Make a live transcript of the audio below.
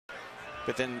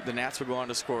But then the Nats would go on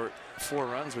to score 4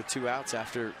 runs with 2 outs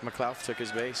after McLouth took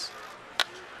his base.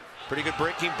 Pretty good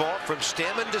breaking ball from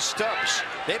Stammen to Stubbs.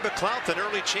 Dave McLouth an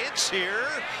early chance here,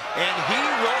 and he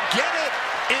will get it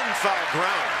in foul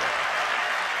ground.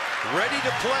 Ready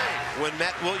to play when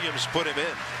Matt Williams put him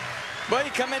in. But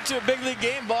you come into a big league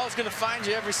game, ball's going to find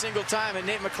you every single time. And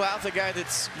Nate McLouth, a guy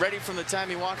that's ready from the time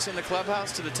he walks in the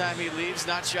clubhouse to the time he leaves,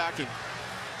 not shocking.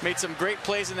 Made some great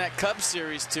plays in that Cubs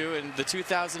series too, and the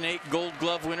 2008 Gold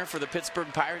Glove winner for the Pittsburgh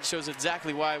Pirates shows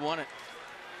exactly why I won it.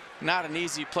 Not an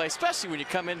easy play, especially when you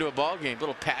come into a ball game.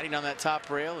 Little padding on that top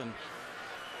rail and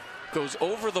goes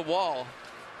over the wall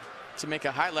to make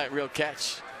a highlight reel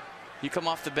catch. You come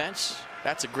off the bench,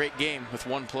 that's a great game with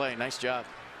 1 play. Nice job.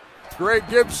 Greg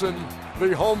Gibson,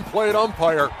 the home plate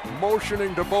umpire,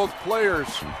 motioning to both players.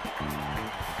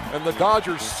 And the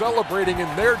Dodgers celebrating in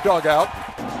their dugout.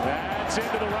 That's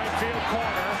into the right field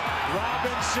corner.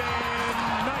 Robinson,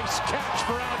 nice catch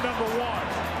for out number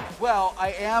 1. Well,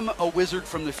 I am a wizard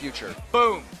from the future.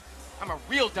 Boom. I'm a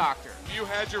real doctor. If you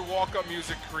had your walk-up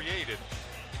music created,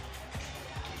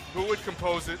 who would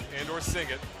compose it and or sing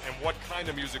it, and what kind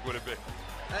of music would it be?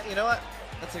 You know what?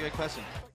 That's a good question.